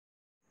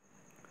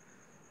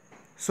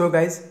So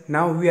guys,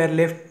 now we are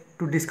left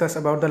to discuss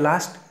about the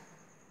last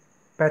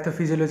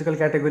pathophysiological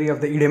category of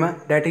the edema,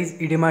 that is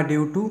edema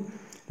due to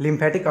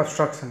lymphatic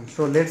obstruction.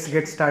 So let's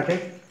get started.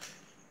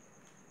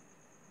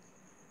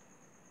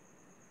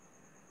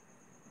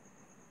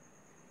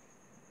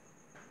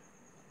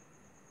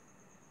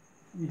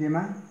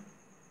 Edema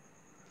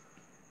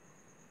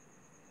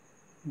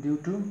due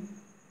to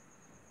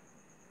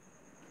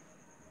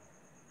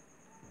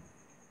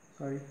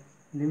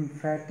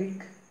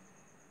lymphatic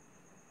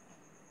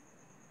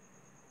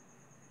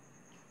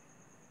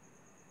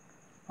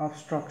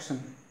obstruction.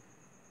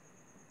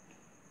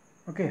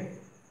 Okay,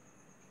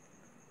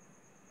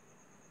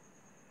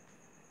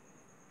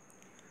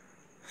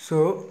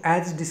 so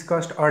as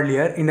discussed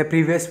earlier in the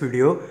previous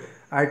video,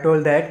 I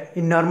told that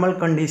in normal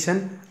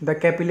condition the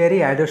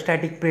capillary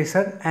hydrostatic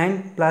pressure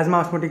and plasma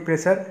osmotic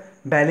pressure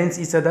balance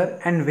each other,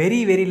 and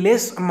very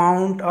less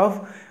amount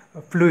of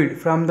fluid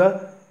from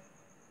the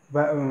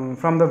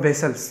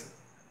vessels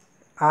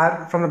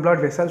from the blood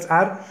vessels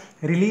are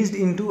released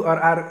into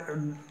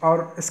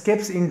or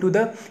escapes into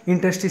the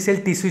interstitial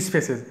tissue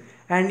spaces,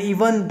 and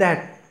even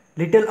that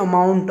little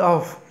amount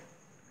of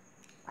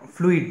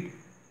fluid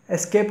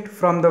escaped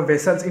from the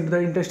vessels into the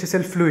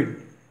interstitial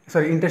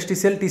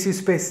tissue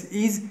space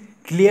is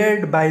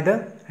cleared by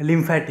the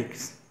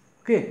lymphatics.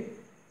 Okay,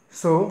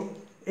 so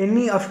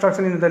any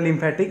obstruction in the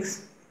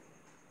lymphatics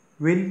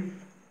will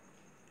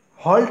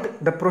halt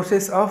the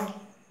process of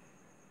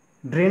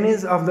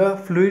drainage of the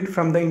fluid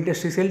from the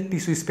interstitial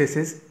tissue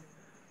spaces,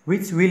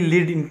 which will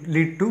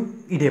lead to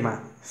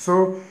edema.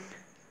 So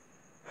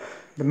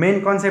the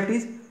main concept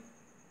is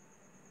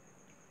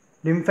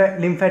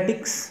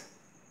lymphatics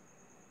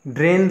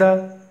drain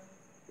the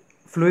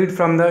fluid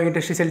from the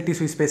interstitial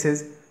tissue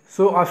spaces,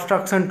 so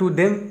obstruction to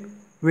them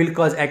will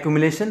cause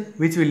accumulation,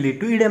 which will lead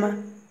to edema.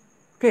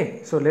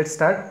 Okay, so let's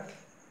start.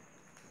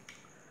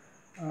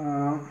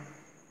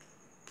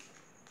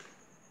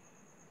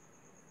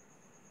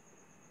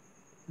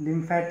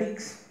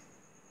 Lymphatics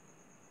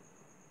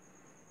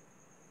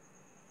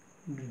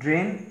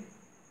drain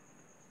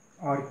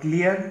or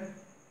clear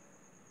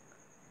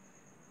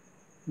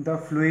the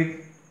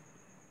fluid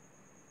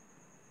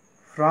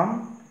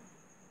from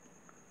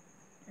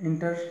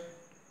interstitial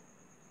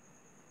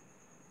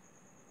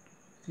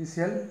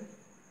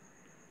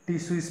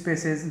tissue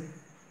spaces.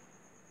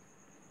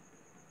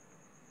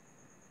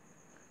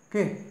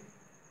 Okay,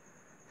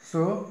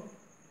 so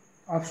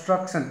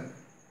obstruction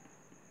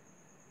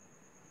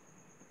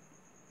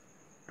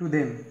to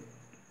them.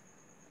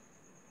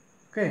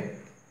 Okay,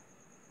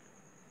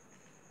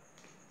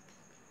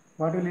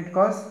 what will it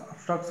cause?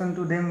 Obstruction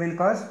to them will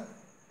cause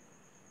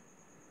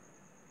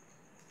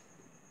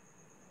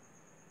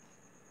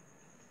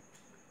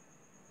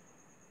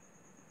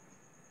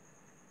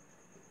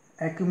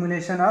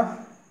accumulation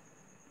of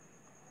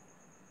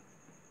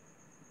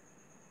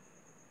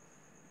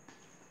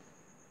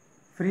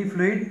free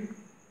fluid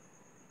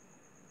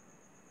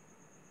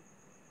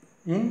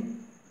in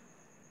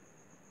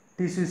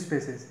tissue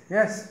spaces.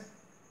 Yes.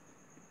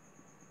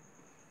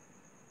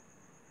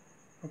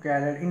 Okay,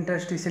 I'll add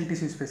interstitial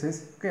tissue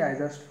spaces. Okay, I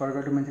just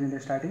forgot to mention in the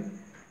starting.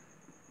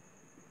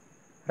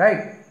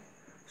 Right.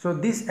 So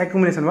this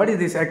accumulation, what is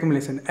this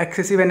accumulation?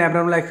 Excessive and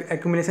abnormal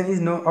accumulation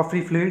is of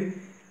free fluid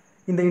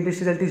in the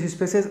interstitial tissue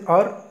spaces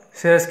or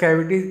serous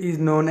cavities is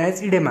known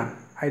as edema.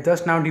 I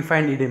just now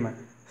defined edema.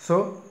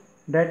 So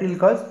that will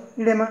cause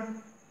edema,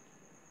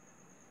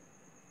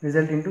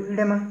 result into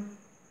edema.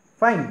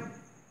 Fine.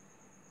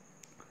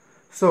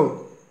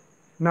 So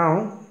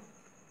now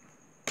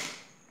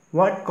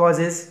what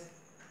causes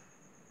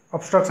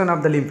obstruction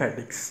of the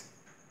lymphatics?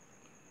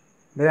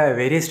 There are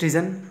various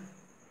reasons.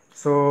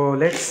 So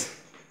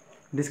let's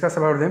discuss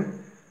about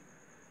them.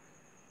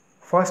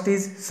 First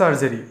is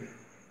surgery.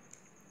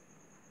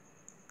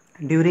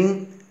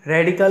 During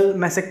radical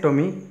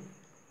mastectomy,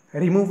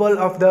 removal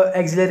of the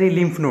axillary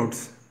lymph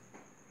nodes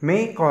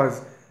may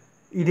cause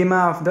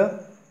edema of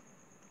the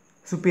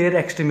superior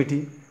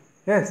extremity.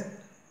 Yes.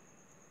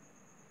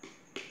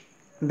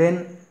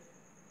 Then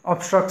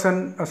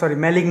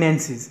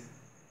malignancies.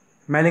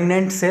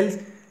 Malignant cells,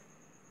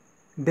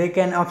 they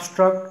can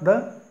obstruct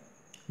the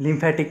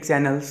lymphatic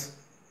channels.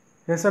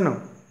 Yes or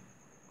no?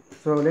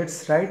 So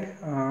let's write,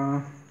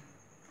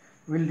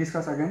 we'll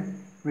discuss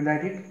again. We'll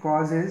write it: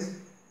 causes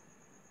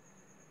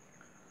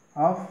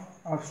of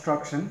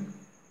obstruction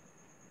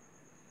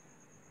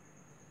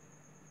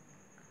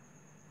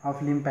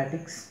of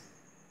lymphatics.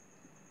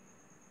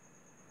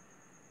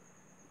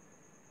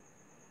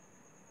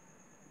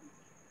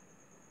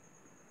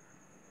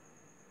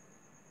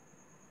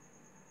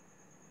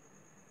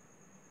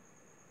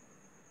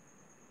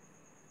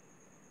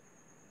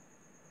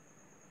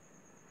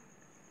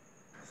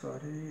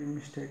 Sorry,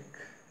 mistake.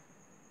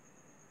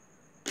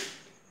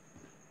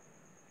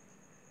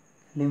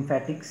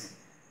 Lymphatics.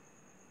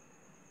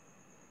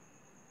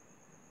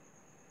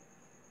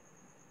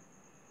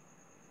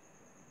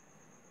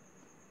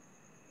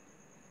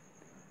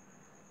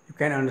 You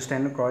can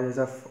understand the causes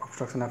of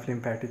obstruction of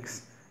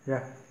lymphatics.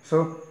 Yeah.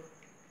 So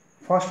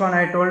first one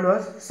I told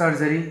was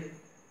surgery.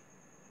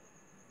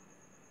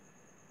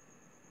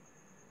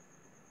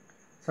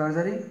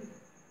 surgery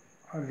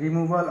or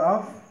removal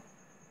of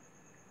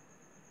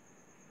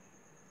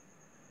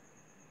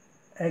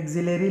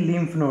axillary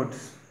lymph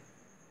nodes.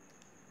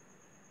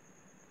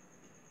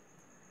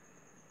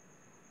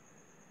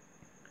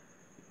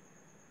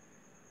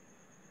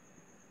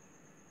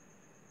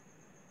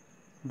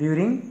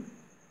 During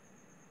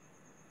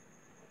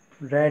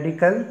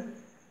radical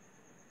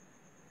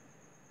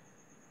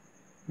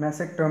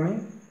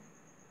mastectomy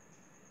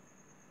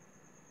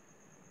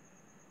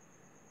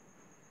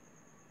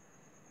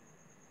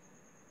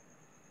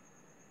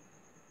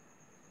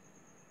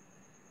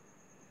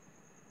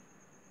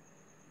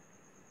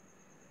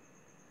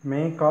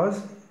may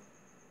cause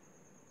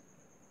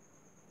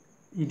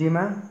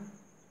edema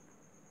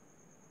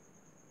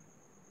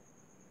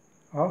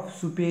of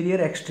superior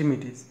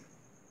extremities.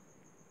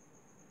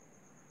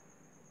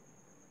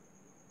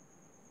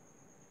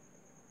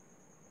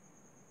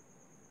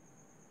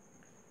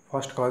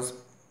 First cause.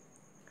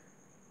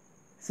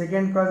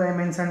 Second cause I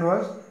mentioned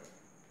was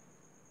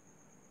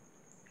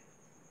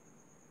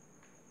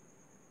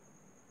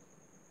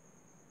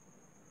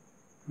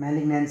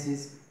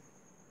malignancies.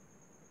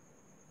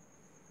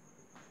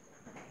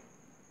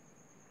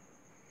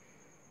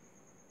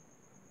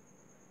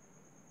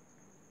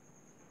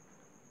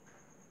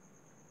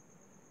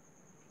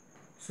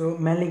 So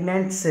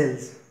malignant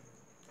cells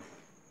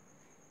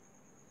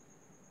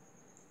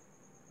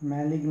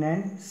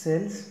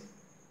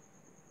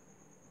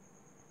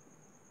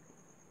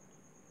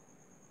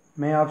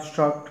may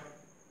obstruct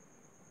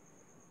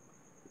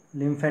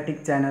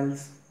lymphatic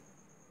channels.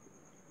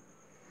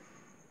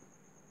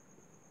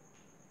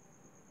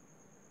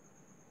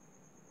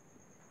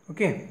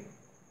 Okay.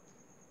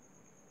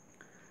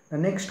 The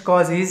next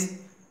cause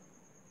is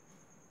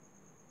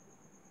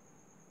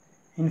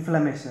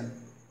inflammation.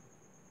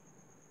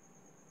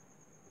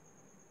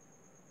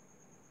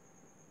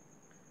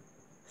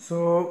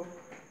 So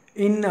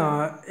in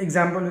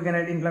example, we can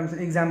add inflammation.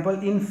 Example,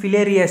 in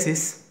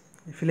filariasis.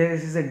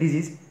 Filariasis is a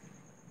disease.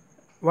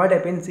 What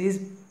happens is,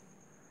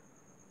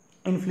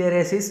 in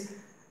filariasis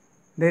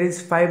there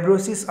is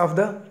fibrosis of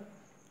the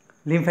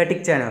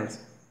lymphatic channels,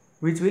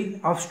 which will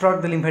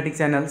obstruct the lymphatic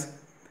channels,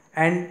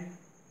 and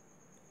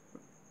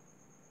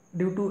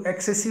due to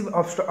excessive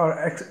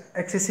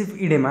excessive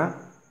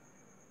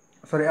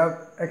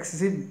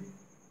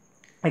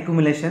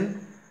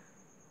accumulation,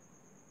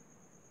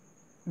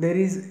 there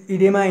is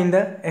edema in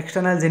the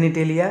external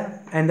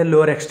genitalia and the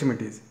lower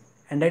extremities,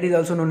 and that is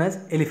also known as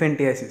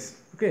elephantiasis.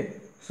 Okay,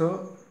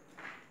 so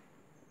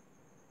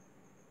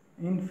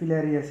in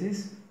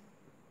filariasis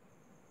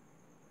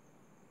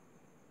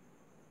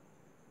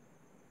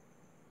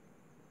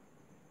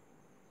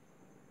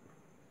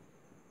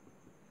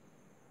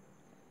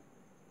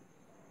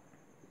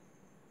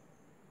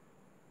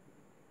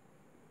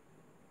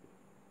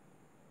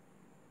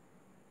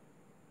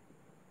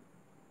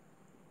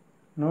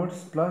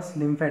nodes plus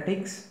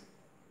lymphatics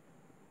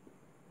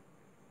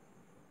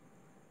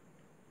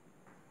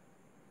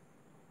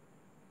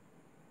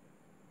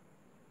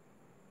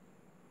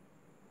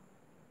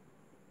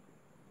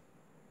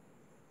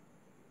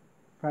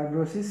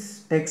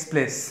fibrosis takes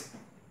place.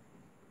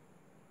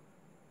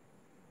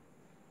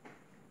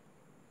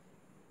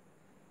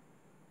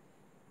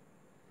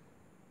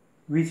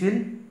 Which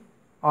will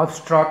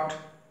obstruct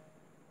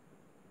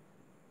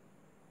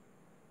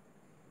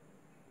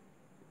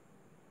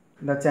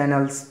the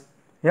channels.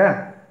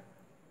 Yeah.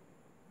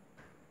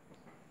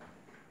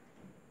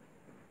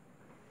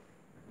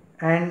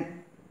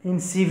 And in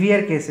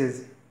severe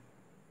cases,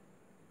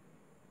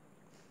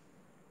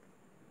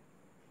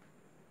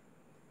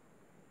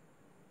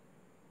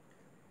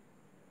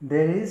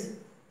 there is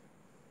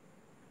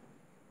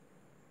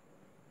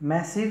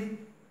massive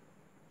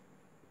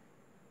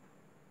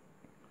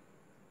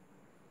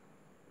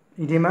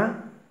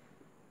edema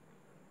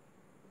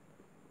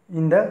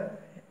in the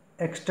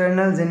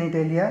external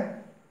genitalia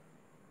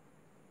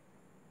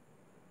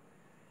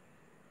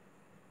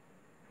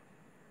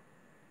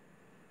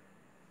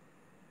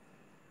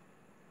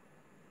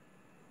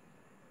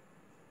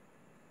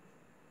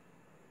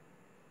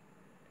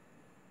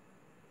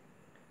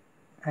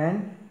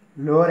and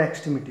lower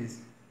extremities.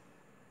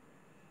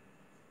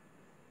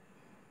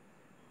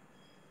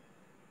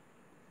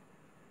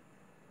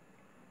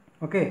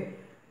 Okay,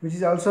 which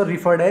is also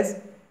referred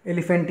as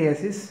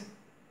elephantiasis.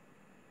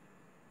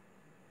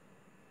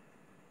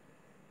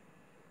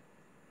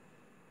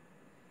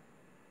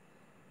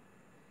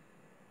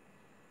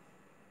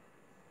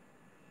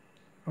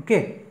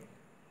 Okay,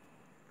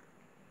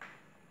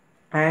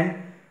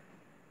 and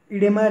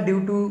edema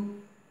due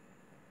to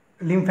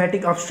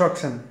lymphatic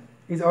obstruction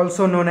is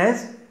also known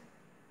as,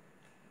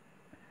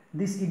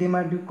 this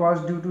edema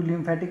caused due to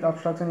lymphatic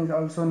obstruction is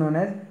also known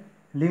as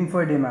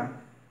lymphoedema.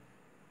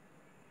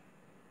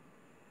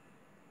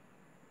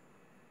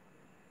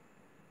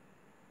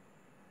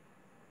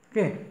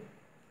 Okay.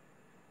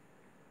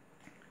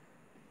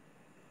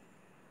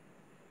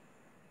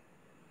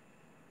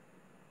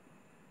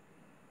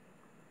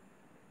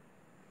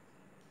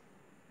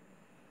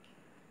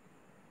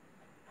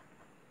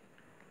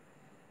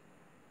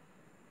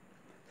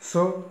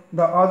 So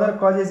the other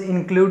causes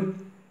include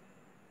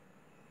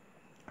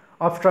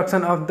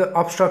obstruction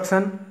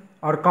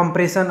or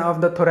compression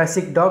of the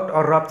thoracic duct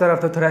or rupture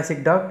of the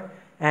thoracic duct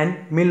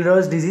and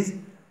Milroy's disease.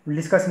 We'll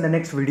discuss in the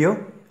next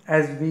video,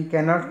 as we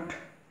cannot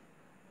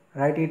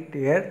write it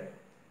here.